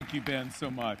Thank you, Ben, so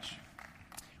much.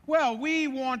 Well, we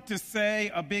want to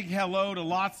say a big hello to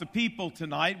lots of people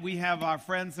tonight. We have our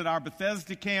friends at our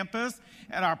Bethesda campus,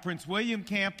 at our Prince William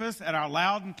campus, at our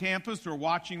Loudoun campus who are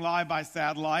watching live by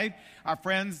satellite, our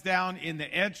friends down in the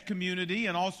Edge community,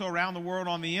 and also around the world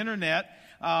on the internet,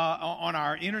 on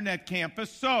our internet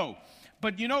campus.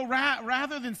 But you know,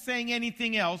 rather than saying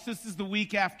anything else, this is the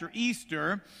week after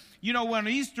Easter. You know, on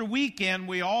Easter weekend,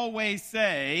 we always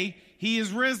say, He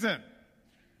is risen.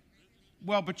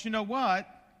 Well, but you know what?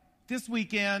 This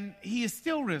weekend, He is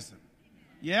still risen.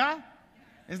 Yeah?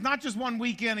 It's not just one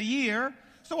weekend a year.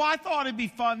 So I thought it'd be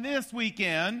fun this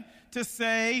weekend to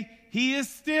say, He is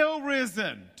still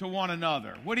risen to one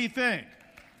another. What do you think?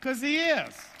 Because He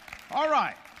is. All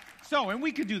right. So, and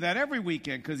we could do that every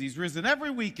weekend because He's risen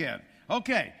every weekend.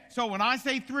 Okay. So when I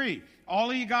say 3, all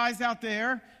of you guys out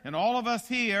there and all of us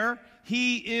here,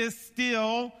 He is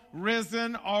still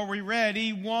risen. Are we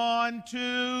ready? 1,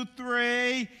 2,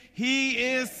 3. He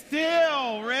is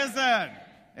still risen.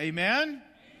 Amen?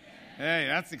 Hey,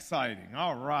 that's exciting.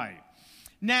 All right.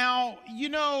 Now, you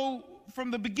know,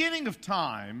 from the beginning of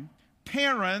time,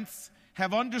 parents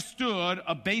have understood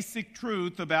a basic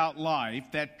truth about life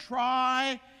that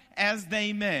try as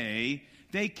they may,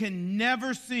 they can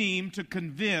never seem to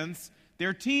convince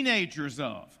their teenagers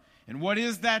of. And what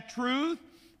is that truth?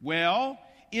 Well,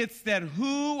 it's that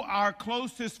who our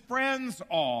closest friends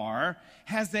are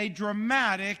has a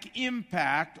dramatic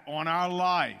impact on our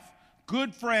life.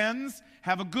 Good friends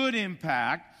have a good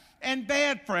impact, and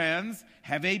bad friends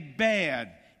have a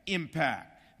bad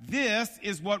impact. This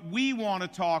is what we want to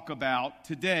talk about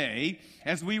today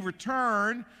as we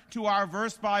return to our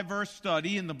verse-by-verse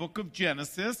study in the book of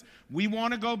Genesis. We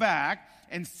want to go back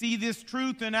and see this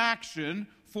truth in action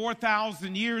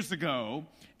 4,000 years ago.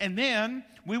 And then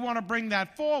we want to bring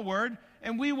that forward,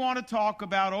 and we want to talk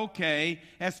about, okay,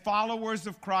 as followers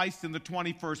of Christ in the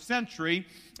 21st century,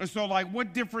 so like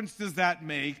what difference does that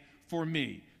make for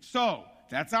me? So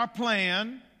that's our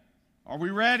plan. Are we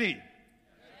ready? Yes.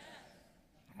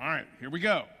 All right, here we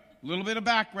go. A little bit of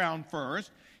background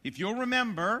first. If you'll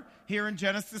remember, here in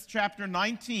Genesis chapter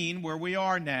 19, where we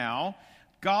are now,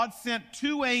 God sent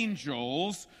 2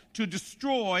 angels to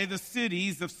destroy the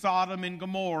cities of Sodom and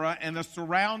Gomorrah and the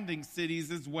surrounding cities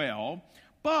as well.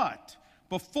 But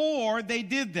before they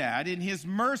did that, in His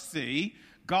mercy,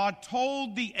 God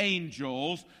told the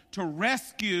angels to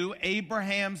rescue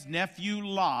Abraham's nephew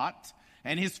Lot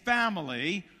and his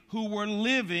family who were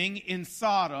living in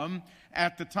Sodom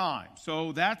at the time.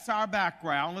 So that's our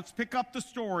background. Let's pick up the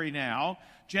story now.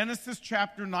 Genesis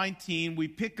chapter 19, we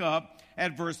pick up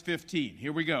at verse 15.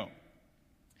 Here we go.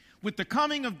 With the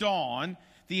coming of dawn,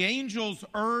 the angels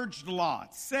urged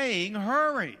Lot, saying,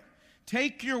 "Hurry,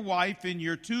 take your wife and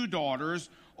your 2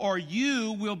 daughters, or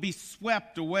you will be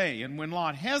swept away." And when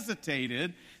Lot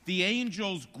hesitated, the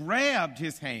angels grabbed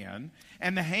his hand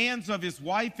and the hands of his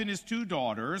wife and his 2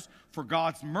 daughters, for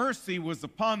God's mercy was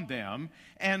upon them,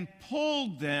 and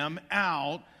pulled them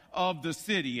out of the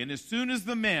city. And as soon as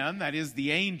the men, that is the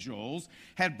angels,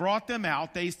 had brought them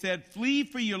out, they said, "Flee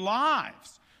for your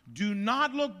lives. Do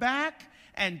not look back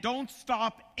and don't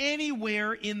stop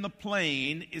anywhere in the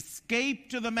plain. Escape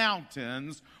to the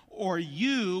mountains, or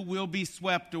you will be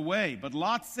swept away." But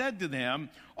Lot said to them,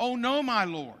 "Oh no, my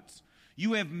lords.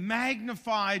 You have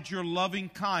magnified your loving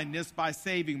kindness by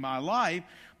saving my life,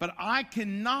 but I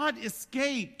cannot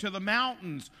escape to the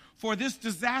mountains, for this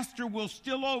disaster will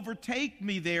still overtake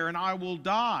me there, and I will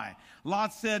die."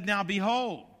 Lot said, "Now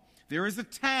behold, there is a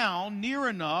town near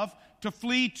enough to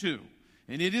flee to,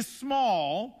 and it is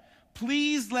small.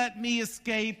 Please let me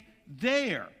escape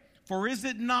there. For is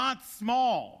it not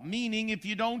small," meaning if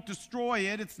you don't destroy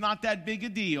it, it's not that big a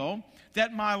deal,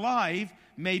 "that my life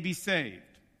may be saved?"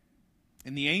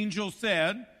 And the angel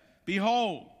said,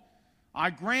 "Behold, I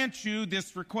grant you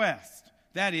this request,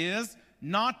 that is,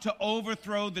 not to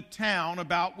overthrow the town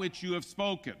about which you have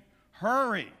spoken.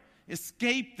 Hurry,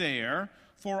 escape there,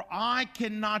 for I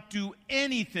cannot do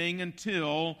anything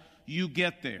until you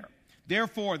get there."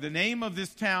 Therefore, the name of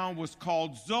this town was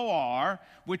called Zoar,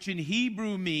 which in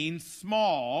Hebrew means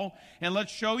small. And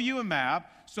let's show you a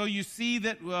map so you see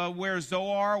that where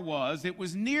Zoar was. It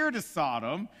was near to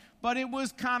Sodom, but it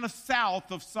was kind of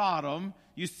south of Sodom.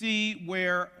 You see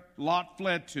where Lot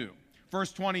fled to.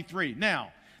 Verse 23.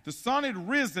 Now, the sun had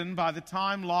risen by the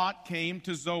time Lot came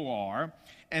to Zoar,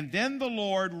 and then the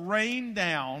Lord rained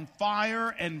down fire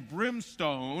and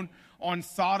brimstone on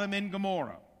Sodom and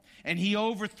Gomorrah. And He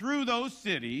overthrew those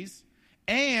cities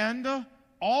and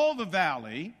all the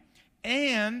valley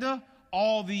and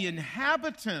all the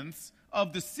inhabitants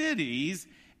of the cities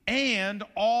and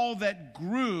all that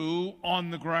grew on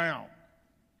the ground.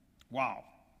 Wow.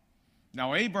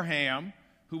 Now Abraham,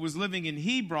 who was living in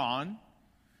Hebron,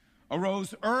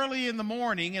 arose early in the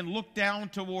morning and looked down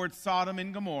towards Sodom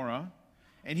and Gomorrah,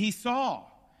 and he saw,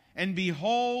 and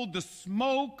behold, the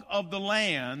smoke of the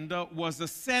land was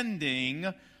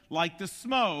ascending like the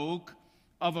smoke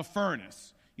of a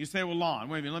furnace. You say, well, Lon,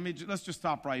 wait a minute, let's just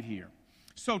stop right here.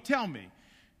 So tell me,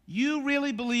 you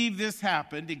really believe this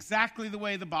happened exactly the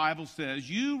way the Bible says?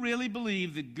 You really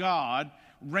believe that God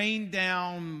rained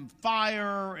down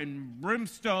fire and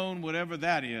brimstone, whatever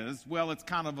that is? Well, it's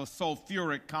kind of a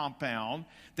sulfuric compound.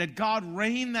 That God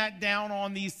rained that down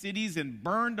on these cities and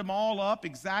burned them all up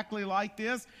exactly like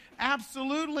this?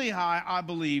 Absolutely, I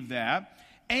believe that.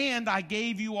 And I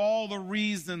gave you all the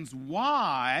reasons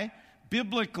why,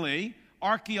 biblically,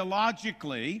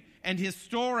 archaeologically, and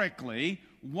historically,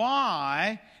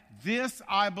 why this,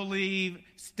 I believe,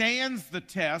 stands the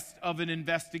test of an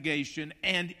investigation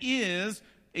and is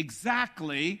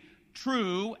exactly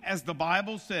true as the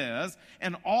Bible says.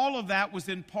 And all of that was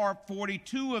in part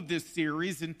 42 of this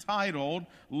series entitled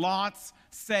Lot's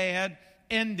Sad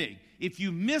Ending. If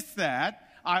you missed that,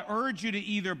 I urge you to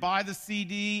either buy the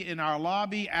CD in our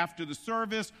lobby after the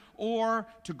service or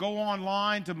to go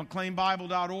online to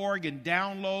McLeanBible.org and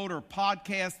download or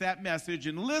podcast that message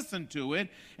and listen to it.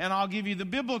 And I'll give you the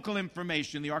biblical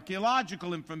information, the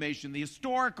archaeological information, the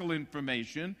historical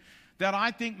information that I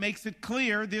think makes it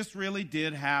clear this really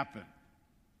did happen.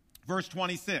 Verse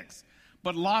 26,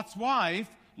 but Lot's wife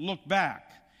looked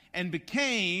back and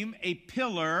became a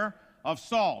pillar of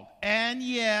salt. And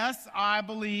yes, I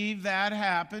believe that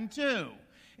happened too.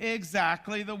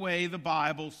 Exactly the way the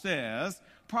Bible says,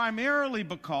 primarily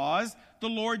because the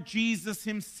Lord Jesus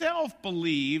himself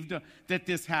believed that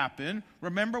this happened.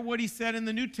 Remember what he said in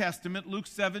the New Testament, Luke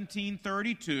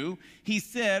 17:32. He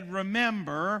said,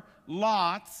 remember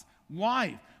Lot's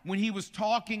wife. When he was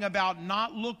talking about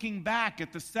not looking back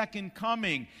at the second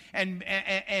coming and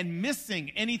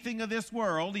missing anything of this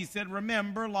world, he said,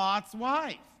 remember Lot's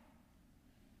wife.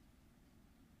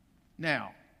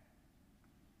 Now,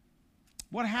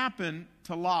 what happened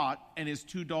to Lot and his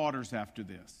two daughters after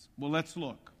this? Well, let's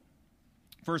look.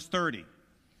 Verse 30.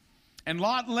 And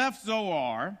Lot left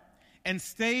Zoar and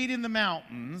stayed in the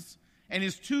mountains, and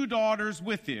his two daughters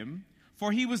with him,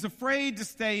 for he was afraid to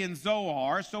stay in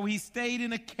Zoar, so he stayed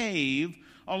in a cave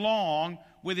along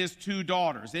with his two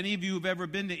daughters. Any of you who've ever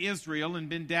been to Israel and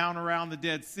been down around the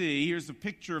Dead Sea, here's a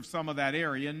picture of some of that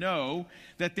area, know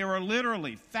that there are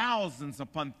literally thousands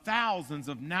upon thousands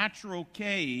of natural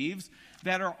caves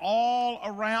that are all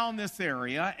around this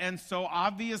area. And so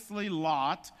obviously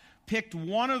Lot picked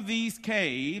one of these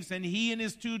caves, and he and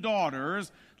his two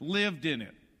daughters lived in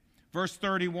it. Verse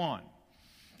 31.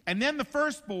 And then the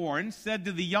firstborn said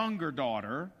to the younger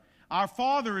daughter, our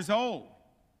father is old,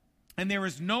 and there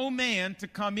is no man to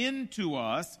come in to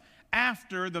us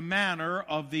after the manner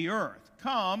of the earth.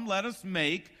 Come, let us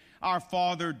make our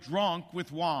father drunk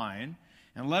with wine,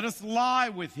 and let us lie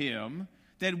with him,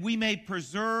 that we may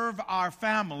preserve our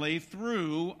family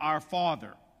through our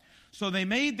father. So they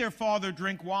made their father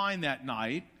drink wine that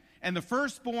night, and the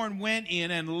firstborn went in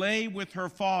and lay with her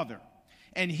father.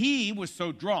 And he was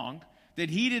so drunk that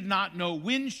he did not know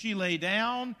when she lay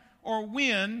down or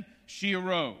when she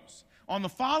arose. On the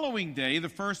following day, the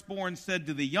firstborn said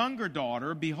to the younger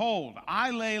daughter, behold,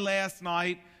 I lay last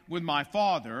night with my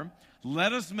father.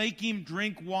 Let us make him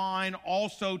drink wine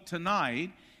also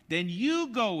tonight. Then you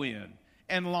go in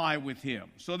and lie with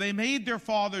him. So they made their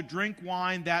father drink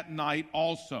wine that night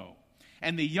also.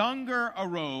 And the younger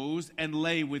arose and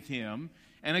lay with him.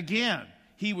 And again,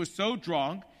 he was so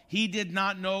drunk, he did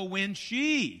not know when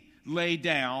she lay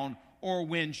down or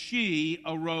when she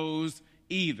arose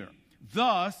either.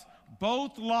 Thus,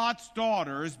 both Lot's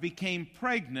daughters became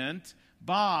pregnant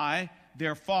by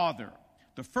their father.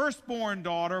 The firstborn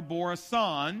daughter bore a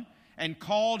son and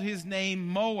called his name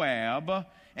Moab,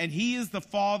 and he is the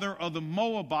father of the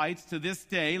Moabites to this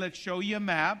day. Let's show you a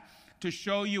map to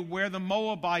show you where the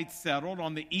Moabites settled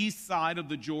on the east side of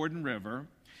the Jordan River.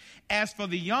 As for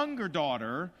the younger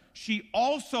daughter, she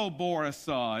also bore a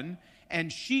son,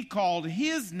 and she called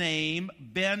his name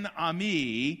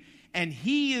Ben-Ami, and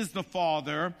he is the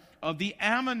father of the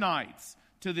Ammonites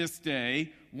to this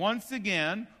day. Once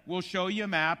again, we'll show you a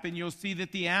map, and you'll see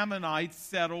that the Ammonites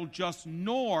settled just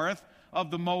north of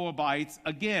the Moabites,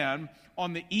 again,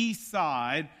 on the east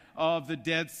side of the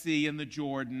Dead Sea and the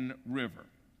Jordan River.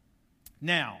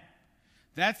 Now,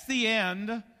 that's the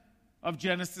end of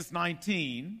Genesis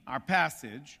 19, our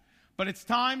passage. But it's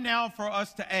time now for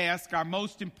us to ask our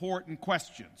most important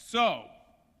question. So,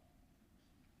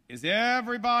 is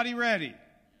everybody ready?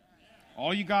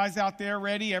 All you guys out there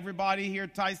ready? Everybody here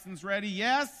at Tyson's ready?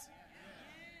 Yes?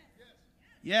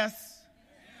 Yes?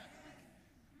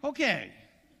 Okay.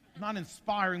 Not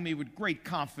inspiring me with great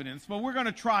confidence, but we're going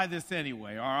to try this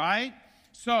anyway, all right?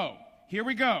 So, here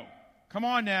we go. Come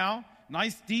on now.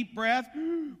 Nice deep breath.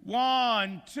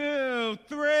 1, 2,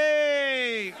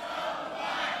 3.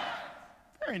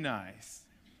 Very nice.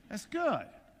 That's good.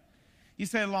 You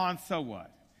say, Lon, so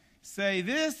what? Say,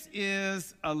 this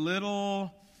is a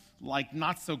little like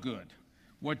not so good,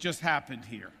 what just happened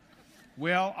here.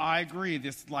 Well, I agree,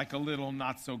 this is like a little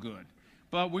not so good.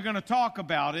 But we're going to talk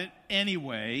about it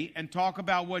anyway and talk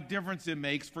about what difference it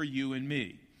makes for you and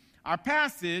me. Our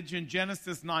passage in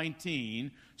Genesis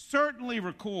 19 certainly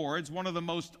records one of the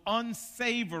most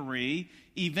unsavory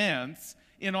events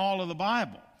in all of the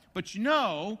Bible. But you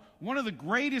know, one of the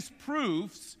greatest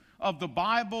proofs of the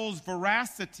Bible's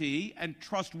veracity and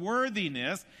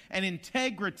trustworthiness and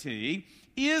integrity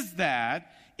is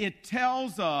that it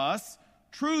tells us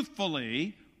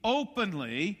truthfully,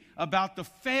 openly, about the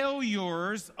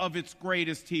failures of its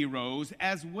greatest heroes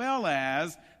as well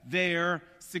as their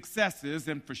successes.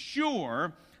 And for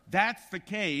sure, that's the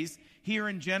case here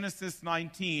in Genesis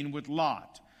 19 with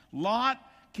Lot. Lot,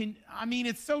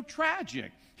 it's so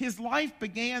tragic. His life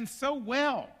began so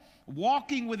well,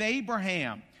 walking with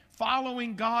Abraham,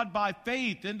 following God by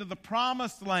faith into the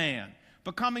promised land,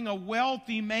 becoming a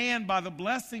wealthy man by the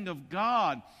blessing of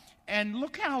God. And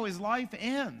look how his life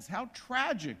ends. How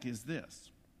tragic is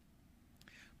this?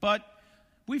 But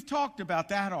we've talked about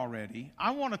that already.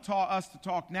 I want us to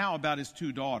talk now about his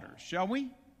two daughters, shall we?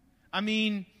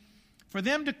 For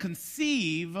them to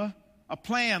conceive a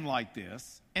plan like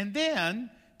this and then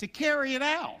to carry it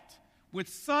out with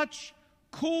such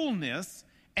coolness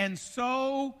and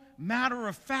so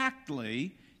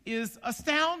matter-of-factly is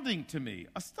astounding to me,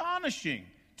 astonishing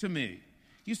to me.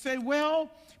 You say, well,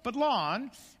 but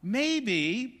Lon,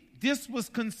 maybe this was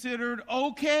considered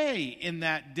okay in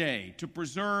that day to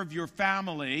preserve your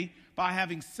family by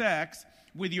having sex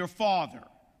with your father.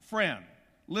 Friend,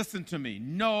 listen to me.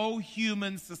 No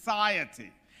human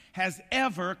society has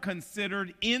ever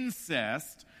considered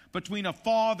incest between a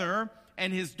father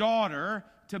and his daughter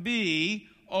to be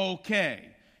okay.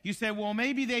 You say, well,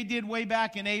 maybe they did way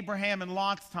back in Abraham and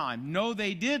Lot's time. No,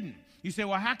 they didn't. You say,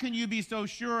 well, how can you be so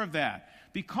sure of that?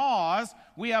 Because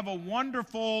we have a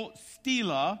wonderful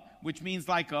stela, which means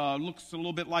looks a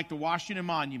little bit like the Washington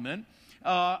Monument,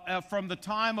 from the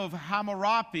time of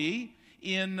Hammurabi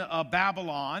in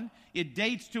Babylon. It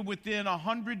dates to within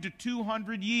 100 to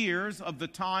 200 years of the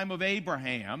time of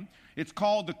Abraham. It's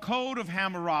called the Code of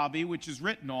Hammurabi, which is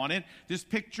written on it. This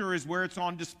picture is where it's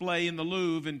on display in the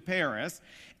Louvre in Paris.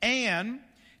 And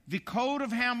the Code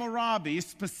of Hammurabi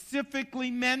specifically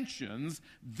mentions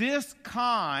this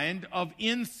kind of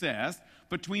incest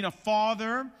between a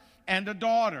father and a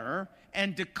daughter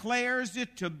and declares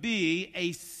it to be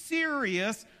a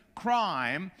serious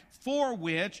crime for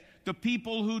which the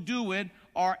people who do it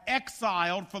are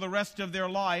exiled for the rest of their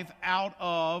life out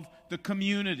of the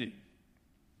community.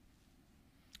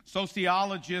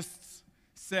 Sociologists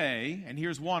say, and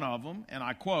here's one of them, and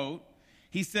I quote,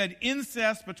 he said,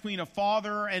 incest between a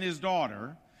father and his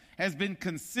daughter has been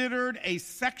considered a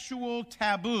sexual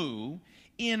taboo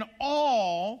in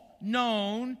all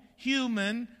known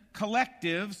human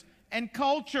collectives and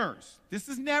cultures. This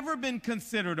has never been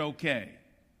considered okay.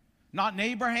 Not in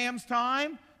Abraham's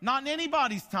time, not in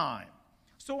anybody's time.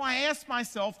 So I asked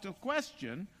myself the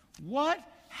question, what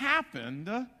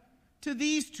happened to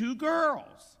these two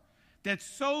girls that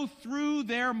so threw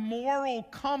their moral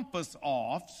compass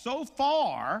off so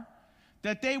far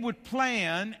that they would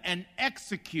plan and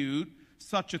execute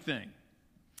such a thing?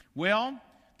 Well,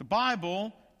 the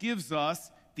Bible gives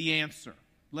us the answer.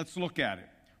 Let's look at it.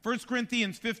 1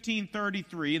 Corinthians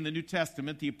 15:33 in the New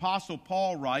Testament, the Apostle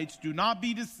Paul writes, "Do not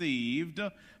be deceived.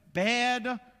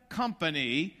 Bad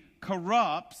company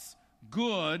corrupts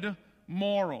good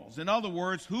morals." In other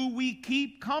words, who we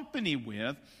keep company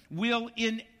with will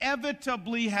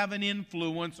inevitably have an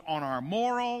influence on our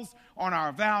morals, on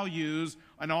our values,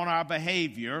 and on our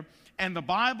behavior. And the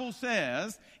Bible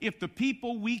says if the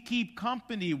people we keep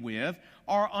company with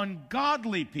are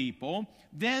ungodly people,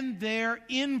 then their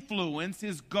influence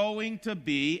is going to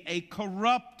be a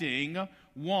corrupting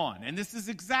one. And this is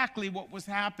exactly what was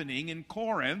happening in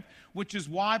Corinth, which is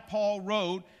why Paul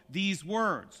wrote these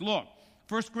words. Look,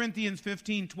 1 Corinthians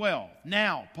 15:12.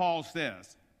 Now, Paul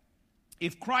says,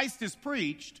 if Christ is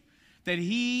preached that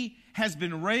he has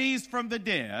been raised from the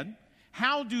dead,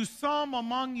 how do some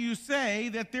among you say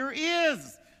that there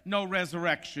is no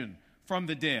resurrection from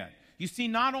the dead? You see,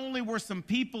 not only were some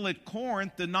people at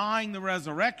Corinth denying the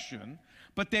resurrection,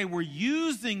 But they were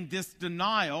using this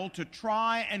denial to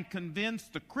try and convince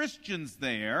the Christians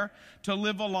there to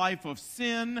live a life of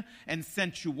sin and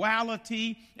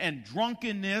sensuality and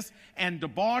drunkenness and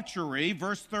debauchery.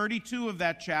 Verse 32 of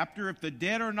that chapter, if the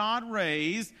dead are not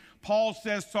raised, Paul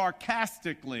says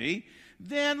sarcastically,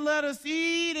 then let us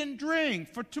eat and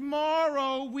drink, for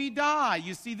tomorrow we die.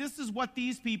 You see, this is what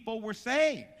these people were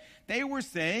saying. They were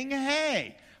saying,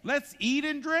 hey, let's eat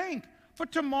and drink, for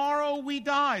tomorrow we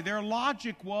die. Their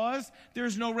logic was,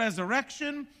 there's no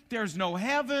resurrection, there's no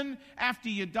heaven. After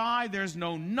you die, there's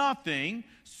no nothing.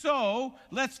 So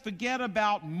let's forget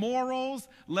about morals.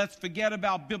 Let's forget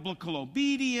about biblical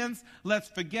obedience. Let's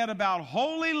forget about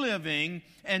holy living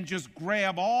and just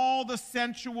grab all the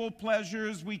sensual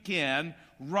pleasures we can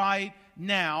right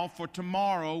now, for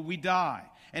tomorrow we die.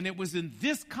 And it was in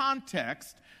this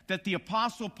context that the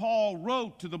Apostle Paul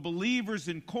wrote to the believers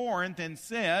in Corinth and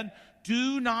said,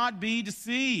 do not be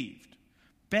deceived.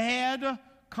 Bad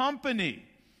company.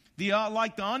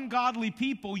 Like the ungodly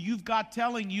people you've got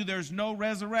telling you there's no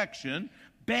resurrection,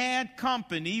 bad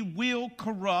company will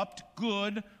corrupt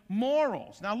good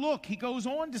morals. Now look, he goes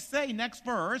on to say, next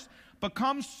verse,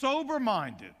 become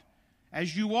sober-minded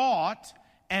as you ought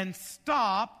and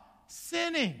stop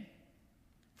sinning.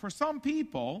 For some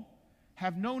people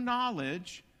have no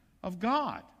knowledge of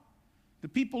God. The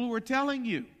people who are telling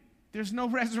you there's no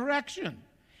resurrection,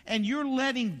 and you're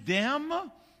letting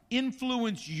them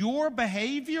influence your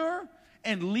behavior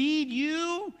and lead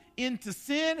you into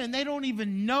sin, and they don't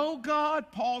even know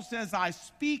God. Paul says, I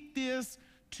speak this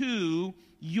to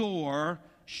your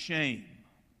shame.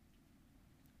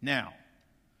 Now,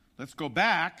 let's go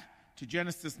back to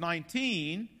Genesis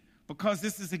 19, because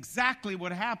this is exactly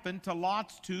what happened to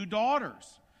Lot's two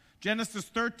daughters. Genesis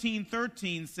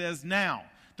 13:13 says, now,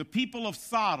 the people of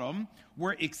Sodom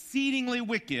were exceedingly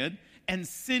wicked and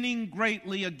sinning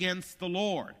greatly against the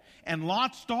Lord. And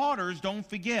Lot's daughters, don't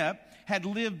forget, had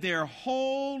lived their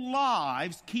whole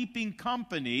lives keeping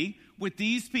company with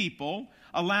these people,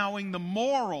 allowing the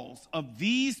morals of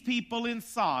these people in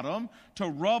Sodom to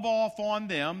rub off on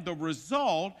them. The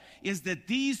result is that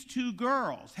these two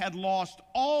girls had lost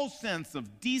all sense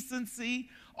of decency,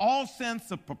 all sense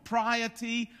of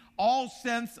propriety, all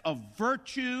sense of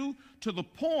virtue, to the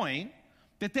point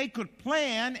that they could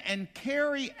plan and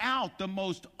carry out the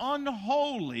most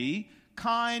unholy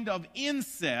kind of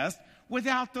incest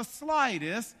without the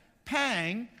slightest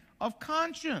pang of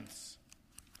conscience.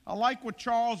 I like what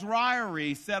Charles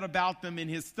Ryrie said about them in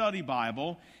his study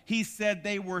Bible. He said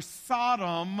they were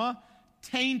Sodom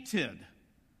tainted.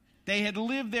 They had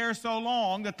lived there so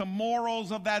long that the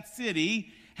morals of that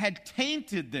city had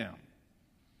tainted them.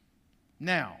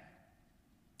 Now,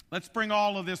 let's bring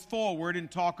all of this forward and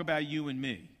talk about you and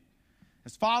me.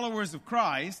 As followers of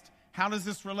Christ, how does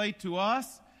this relate to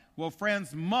us? Well,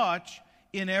 friends, much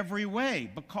in every way,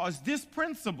 because this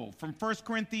principle from 1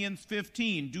 Corinthians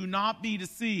 15, do not be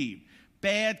deceived,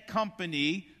 bad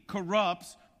company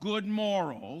corrupts good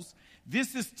morals.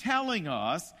 This is telling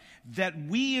us that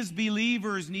we as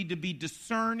believers need to be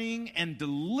discerning and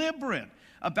deliberate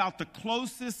about the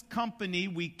closest company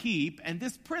we keep, and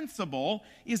this principle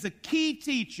is a key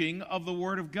teaching of the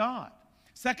Word of God.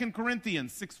 2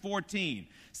 Corinthians 6:14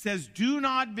 says, do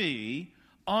not be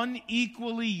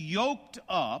unequally yoked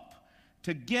up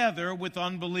together with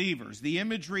unbelievers. The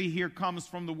imagery here comes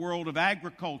from the world of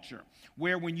agriculture,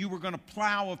 where when you were going to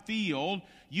plow a field,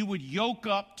 you would yoke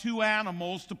up two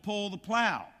animals to pull the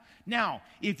plow. Now,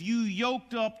 if you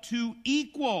yoked up two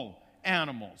equal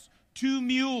animals, two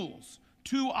mules,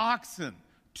 two oxen,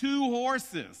 two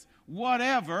horses,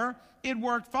 whatever, it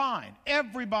worked fine.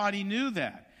 Everybody knew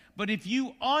that. But if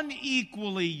you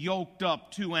unequally yoked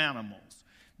up two animals,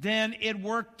 then it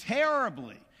worked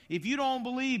terribly. If you don't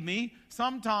believe me,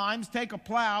 sometimes take a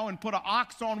plow and put an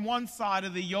ox on one side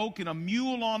of the yoke and a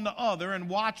mule on the other and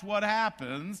watch what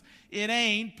happens. It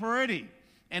ain't pretty.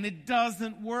 And it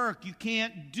doesn't work. You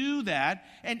can't do that.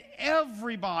 And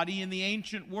everybody in the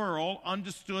ancient world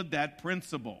understood that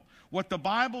principle. What the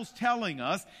Bible's telling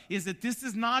us is that this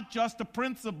is not just a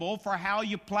principle for how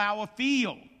you plow a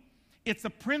field. It's a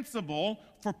principle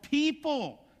for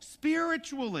people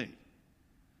spiritually.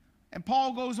 And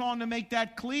Paul goes on to make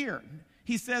that clear.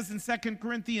 He says in 2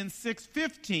 Corinthians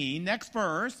 6:15, next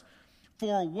verse,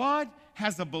 for what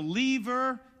has a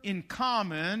believer in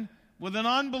common with an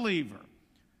unbeliever?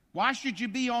 Why should you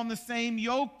be on the same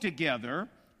yoke together?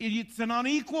 It's an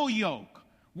unequal yoke.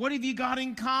 What have you got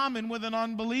in common with an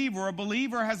unbeliever? A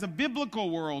believer has a biblical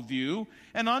worldview.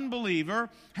 An unbeliever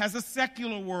has a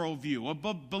secular worldview.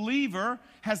 A believer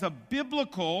has a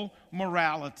biblical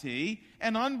morality.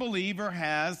 An unbeliever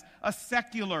has a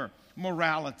secular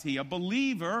morality. A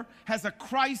believer has a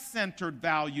Christ-centered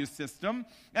value system.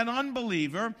 An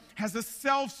unbeliever has a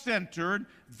self-centered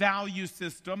value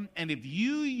system. And if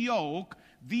you yoke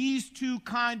these two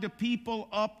kind of people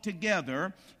up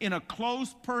together in a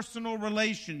close personal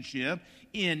relationship,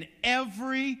 in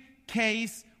every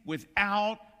case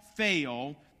without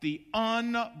fail, the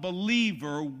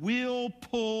unbeliever will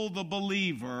pull the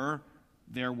believer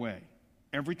their way.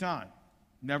 Every time.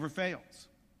 Never fails.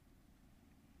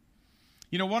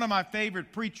 You know, one of my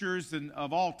favorite preachers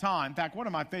of all time, in fact, one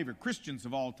of my favorite Christians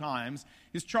of all times,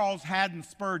 is Charles Haddon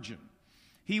Spurgeon.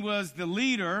 He was the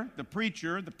leader, the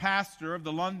preacher, the pastor of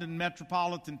the London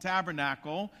Metropolitan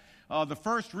Tabernacle, the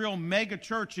first real mega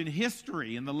church in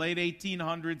history in the late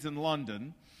 1800s in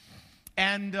London.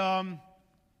 And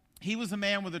he was a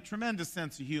man with a tremendous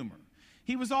sense of humor.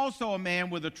 He was also a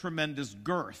man with a tremendous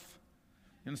girth.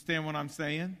 You understand what I'm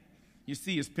saying? You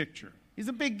see his picture. He's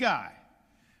a big guy.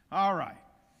 All right.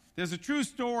 There's a true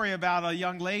story about a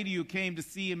young lady who came to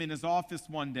see him in his office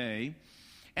one day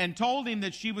and told him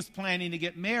that she was planning to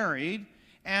get married.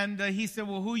 And he said,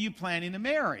 well, who are you planning to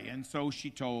marry? And so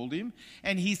she told him.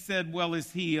 And he said, well,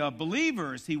 is he a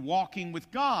believer? Is he walking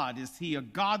with God? Is he a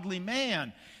godly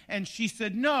man? And she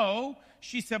said, no.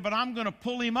 She said, but I'm going to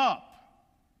pull him up.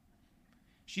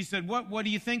 She said, what do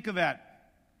you think of that?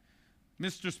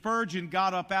 Mr. Spurgeon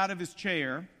got up out of his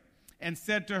chair and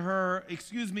said to her,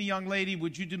 excuse me, young lady,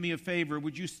 would you do me a favor?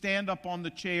 Would you stand up on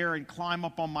the chair and climb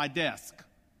up on my desk?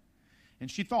 And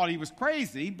she thought he was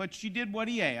crazy, but she did what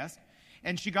he asked.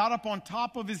 And she got up on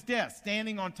top of his desk,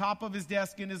 standing on top of his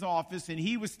desk in his office, and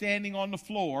he was standing on the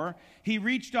floor. He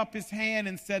reached up his hand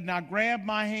and said, now grab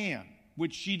my hand,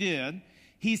 which she did.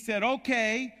 He said,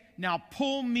 okay, now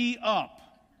pull me up.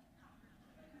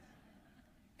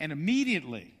 And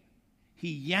immediately, he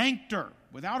yanked her,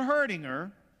 without hurting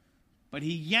her, but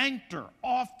he yanked her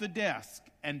off the desk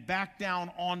and back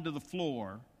down onto the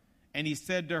floor. And he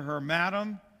said to her,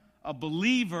 madam, a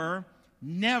believer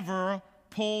never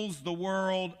pulls the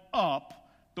world up.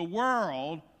 The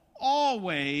world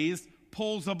always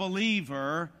pulls a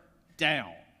believer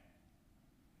down.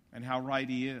 And how right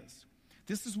he is.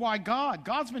 This is why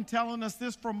God's been telling us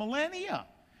this for millennia.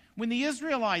 When the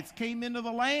Israelites came into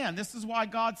the land, this is why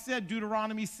God said,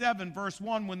 Deuteronomy 7, verse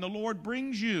 1, when the Lord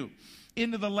brings you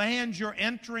into the land you're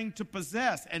entering to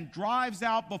possess and drives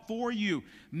out before you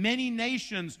many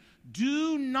nations,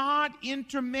 do not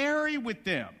intermarry with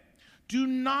them. Do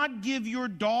not give your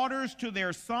daughters to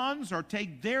their sons or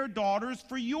take their daughters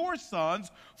for your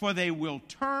sons, for they will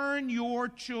turn your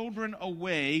children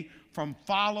away from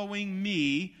following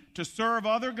me to serve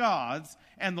other gods,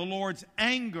 and the Lord's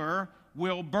anger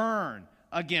will burn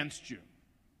against you.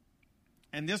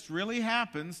 And this really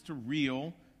happens to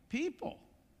real people.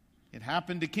 It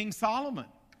happened to King Solomon.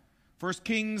 1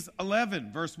 Kings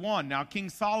 11, verse 1. Now King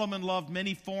Solomon loved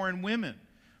many foreign women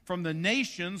from the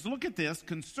nations, look at this,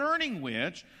 concerning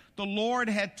which the Lord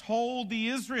had told the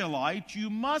Israelites, you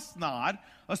must not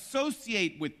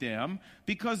associate with them,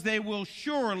 because they will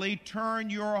surely turn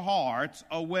your hearts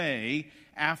away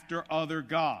after other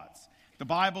gods. The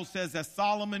Bible says, as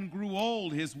Solomon grew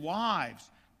old, his wives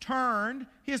turned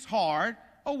his heart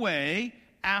away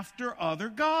after other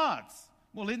gods.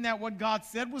 Well, isn't that what God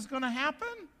said was going to happen?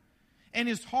 And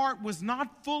his heart was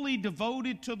not fully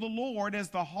devoted to the Lord as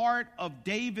the heart of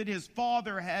David, his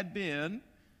father, had been.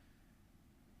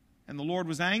 And the Lord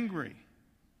was angry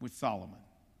with Solomon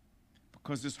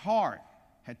because his heart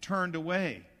had turned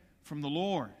away from the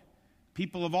Lord.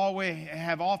 People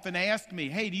have often asked me,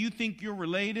 hey, do you think you're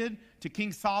related to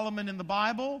King Solomon in the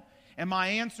Bible? And my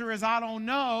answer is, I don't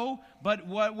know, but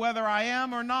whether I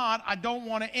am or not, I don't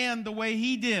want to end the way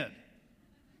he did.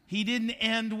 He didn't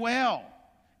end well.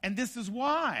 And this is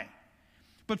why.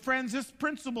 But friends, this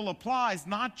principle applies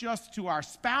not just to our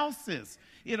spouses.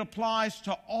 It applies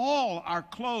to all our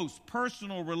close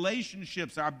personal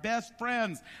relationships, our best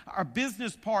friends, our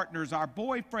business partners, our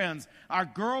boyfriends, our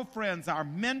girlfriends, our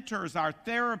mentors, our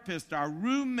therapists, our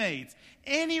roommates,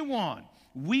 anyone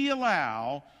we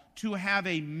allow to have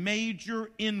a major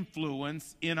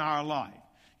influence in our life.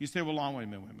 You say, well, wait a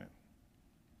minute.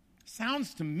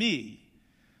 Sounds to me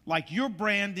like you're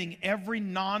branding every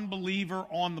non-believer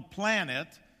on the planet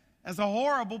as a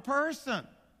horrible person.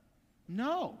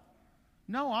 No,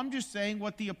 I'm just saying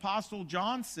what the Apostle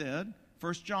John said,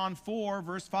 1 John 4,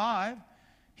 verse 5.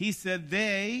 He said,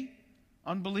 they,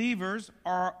 unbelievers,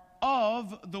 are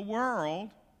of the world,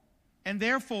 and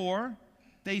therefore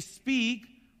they speak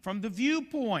from the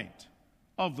viewpoint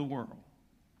of the world.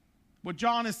 What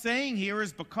John is saying here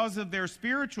is because of their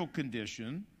spiritual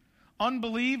condition,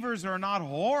 unbelievers are not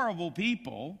horrible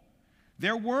people.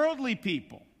 They're worldly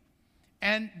people.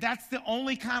 And that's the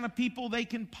only kind of people they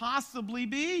can possibly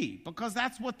be, because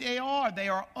that's what they are. They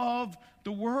are of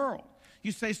the world.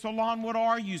 You say, so Lon, what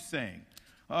are you saying?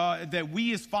 That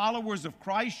we as followers of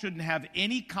Christ shouldn't have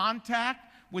any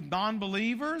contact with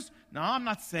non-believers? No, I'm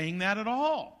not saying that at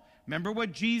all. Remember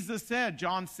what Jesus said,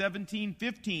 John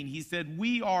 17:15. He said,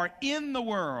 we are in the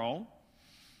world.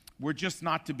 We're just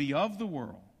not to be of the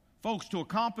world. Folks, to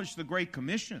accomplish the Great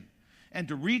Commission and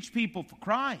to reach people for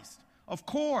Christ, of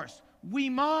course, we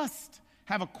must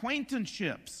have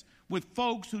acquaintanceships with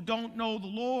folks who don't know the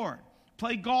Lord.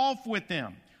 Play golf with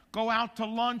them. Go out to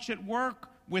lunch at work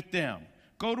with them.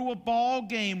 Go to a ball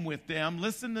game with them.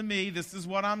 Listen to me, this is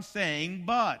what I'm saying.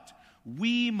 But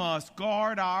we must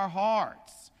guard our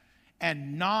hearts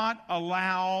and not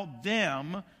allow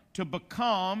them to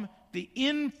become the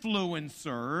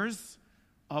influencers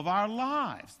of our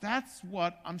lives. That's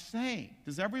what I'm saying.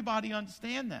 Does everybody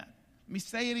understand that? Let me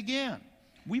say it again.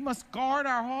 We must guard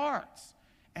our hearts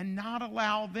and not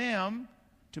allow them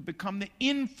to become the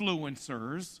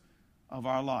influencers of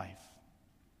our life.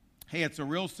 Hey, it's a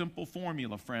real simple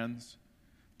formula, friends.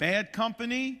 Bad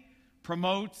company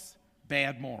promotes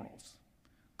bad morals.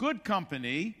 Good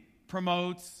company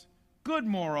promotes good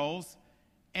morals,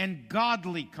 and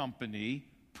godly company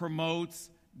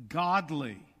promotes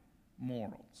godly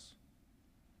morals.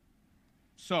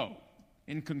 So,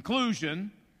 in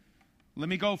conclusion, let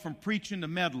me go from preaching to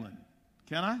meddling.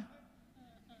 Can I?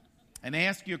 And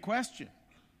ask you a question.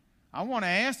 I want to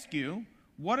ask you,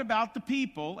 what about the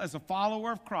people as a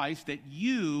follower of Christ that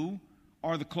you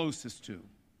are the closest to?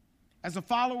 As a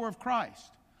follower of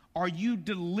Christ, are you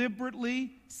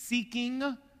deliberately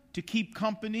seeking to keep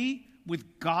company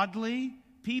with godly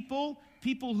people?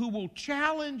 People who will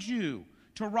challenge you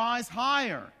to rise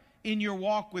higher in your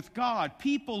walk with God.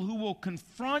 People who will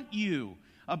confront you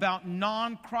about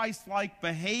non-Christ-like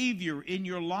behavior in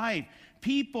your life.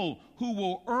 People who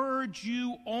will urge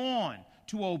you on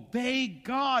to obey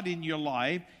God in your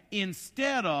life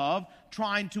instead of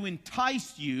trying to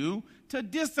entice you to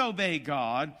disobey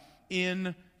God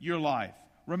in your life.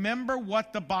 Remember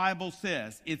what the Bible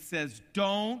says. It says,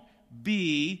 don't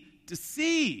be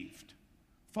deceived.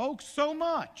 Folks, so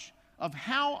much of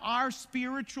how our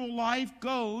spiritual life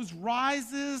goes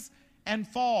rises and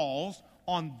falls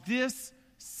on this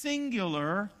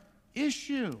singular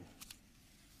issue.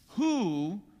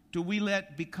 Who do we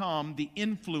let become the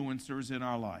influencers in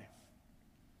our life?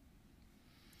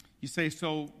 You say,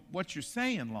 so what you're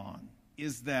saying, Lon,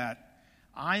 is that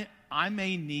I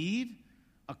may need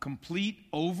a complete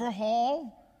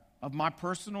overhaul of my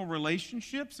personal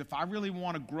relationships. If I really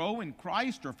want to grow in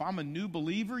Christ, or if I'm a new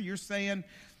believer, you're saying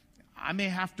I may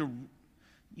have to,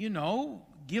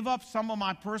 give up some of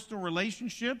my personal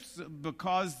relationships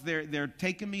because they're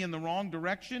taking me in the wrong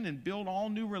direction and build all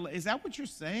new relationships. Is that what you're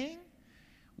saying?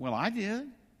 Well, I did.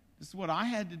 This is what I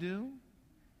had to do.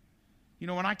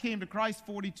 When I came to Christ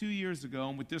 42 years ago,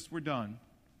 and with this we're done,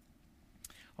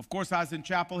 of course I was in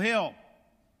Chapel Hill.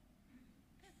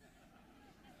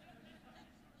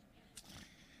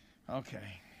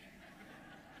 Okay.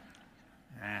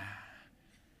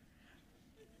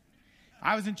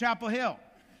 I was in Chapel Hill.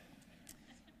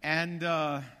 And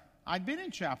I'd been in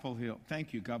Chapel Hill.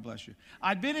 Thank you. God bless you.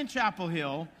 I'd been in Chapel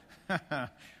Hill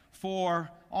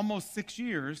for almost 6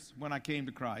 years when I came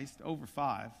to Christ, over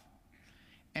 5.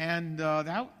 And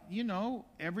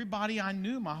everybody I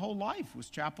knew my whole life was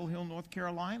Chapel Hill, North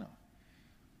Carolina.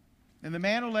 And the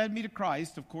man who led me to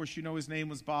Christ, of course, his name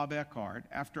was Bob Eckhart.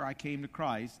 After I came to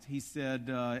Christ, he said,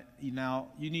 now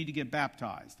you need to get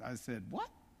baptized. I said, what?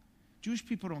 Jewish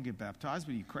people don't get baptized.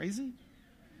 What, are you crazy?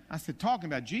 I said, talking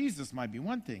about Jesus might be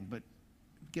one thing, but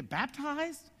get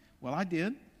baptized? Well, I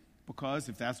did, because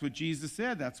if that's what Jesus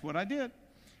said, that's what I did.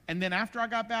 And then after I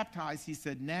got baptized, he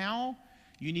said, now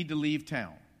you need to leave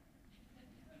town.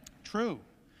 True.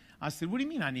 I said, what do you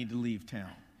mean I need to leave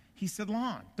town? He said,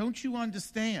 Lon, don't you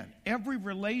understand? Every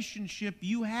relationship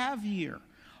you have here,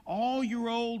 all your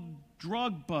old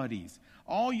drug buddies,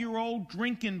 all your old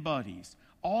drinking buddies,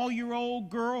 all your old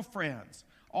girlfriends,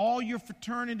 all your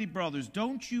fraternity brothers,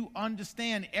 don't you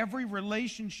understand every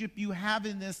relationship you have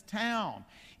in this town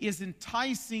is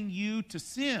enticing you to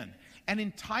sin and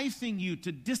enticing you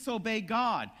to disobey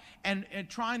God and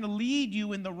trying to lead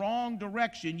you in the wrong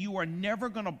direction. You are never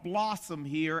going to blossom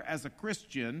here as a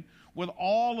Christian with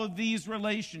all of these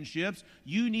relationships.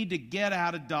 You need to get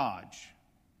out of Dodge.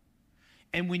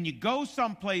 And when you go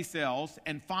someplace else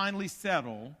and finally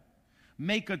settle,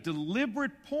 make a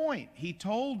deliberate point, he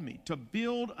told me, to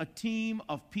build a team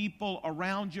of people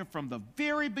around you from the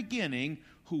very beginning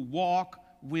who walk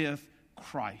with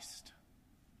Christ.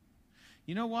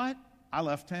 You know what? I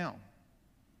left town.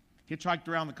 hitchhiked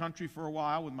around the country for a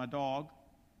while with my dog,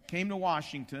 came to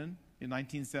Washington in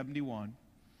 1971,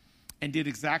 and did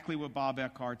exactly what Bob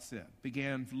Eckhart said.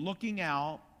 Began looking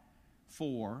out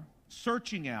for,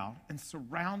 searching out, and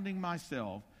surrounding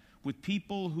myself with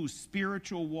people whose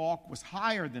spiritual walk was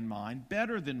higher than mine,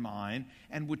 better than mine,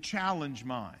 and would challenge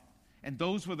mine. And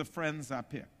those were the friends I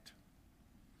picked.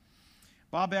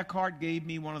 Bob Eckhart gave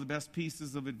me one of the best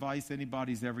pieces of advice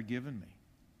anybody's ever given me.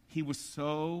 He was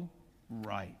so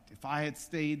right. If I had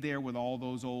stayed there with all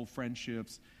those old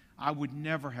friendships, I would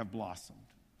never have blossomed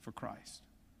for Christ.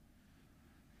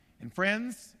 And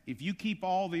friends, if you keep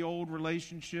all the old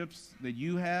relationships that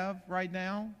you have right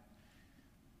now,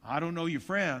 I don't know your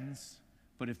friends,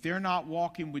 but if they're not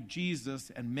walking with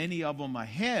Jesus, and many of them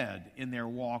ahead in their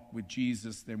walk with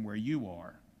Jesus than where you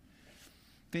are,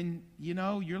 then,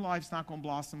 your life's not going to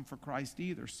blossom for Christ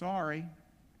either. Sorry.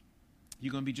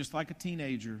 You're going to be just like a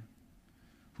teenager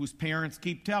whose parents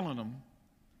keep telling them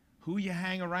who you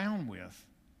hang around with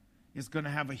is going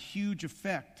to have a huge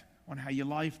effect on how your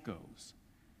life goes.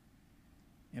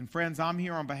 And friends, I'm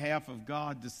here on behalf of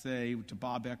God to say to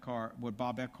Bob Eckhart what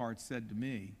Bob Eckhart said to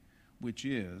me, which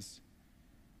is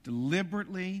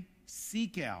deliberately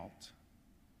seek out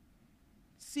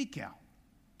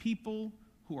people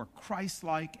who are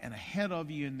Christ-like and ahead of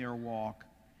you in their walk,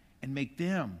 and make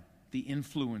them the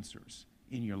influencers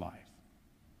in your life.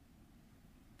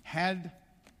 Had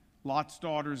Lot's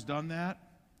daughters done that,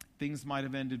 things might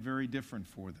have ended very different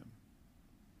for them.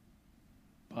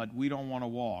 But we don't want to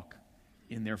walk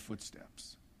in their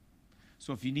footsteps.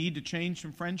 So if you need to change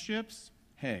some friendships,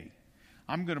 hey,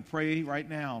 I'm going to pray right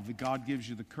now that God gives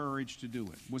you the courage to do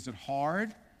it. Was it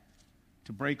hard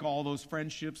to break all those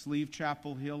friendships, leave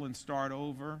Chapel Hill, and start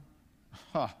over?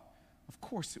 Of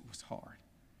course it was hard.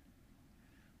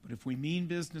 But if we mean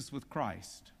business with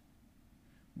Christ,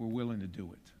 we're willing to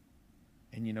do it.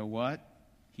 And you know what?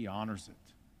 He honors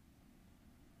it.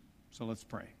 So let's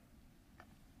pray.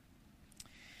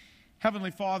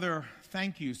 Heavenly Father,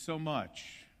 thank you so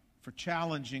much for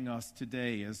challenging us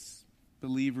today as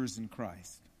believers in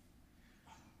Christ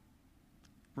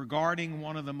regarding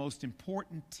one of the most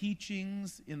important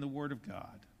teachings in the Word of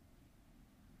God,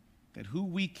 that who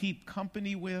we keep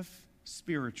company with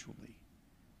spiritually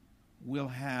will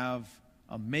have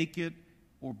a make it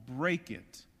or break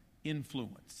it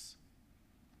influence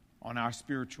on our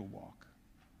spiritual walk.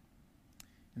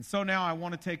 And so now I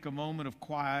want to take a moment of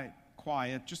quiet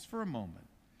just for a moment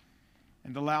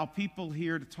and allow people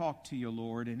here to talk to you,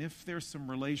 Lord. And if there's some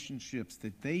relationships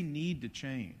that they need to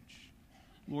change,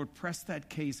 Lord, press that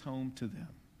case home to them,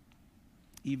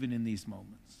 even in these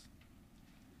moments.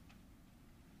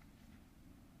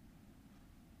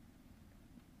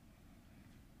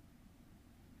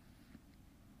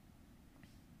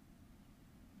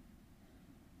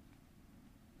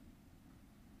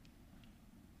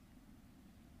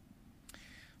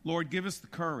 Lord, give us the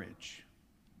courage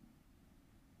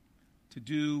to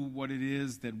do what it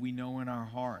is that we know in our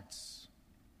hearts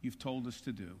you've told us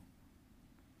to do.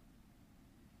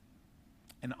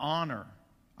 And honor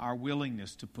our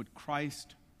willingness to put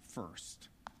Christ first,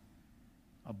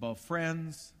 above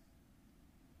friends,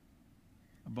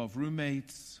 above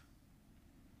roommates,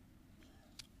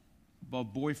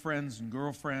 above boyfriends and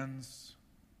girlfriends,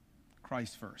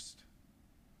 Christ first.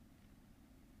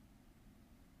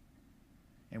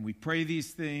 And we pray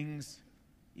these things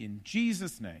in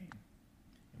Jesus' name.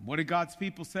 And what did God's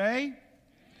people say?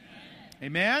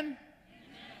 Amen? Amen?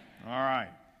 All right.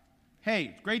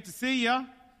 Hey, it's great to see you.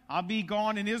 I'll be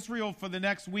gone in Israel for the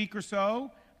next week or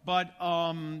so, but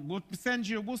we'll send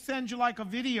you like a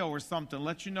video or something,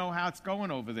 let you know how it's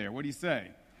going over there. What do you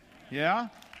say? Yeah?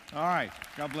 All right.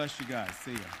 God bless you guys.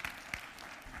 See you.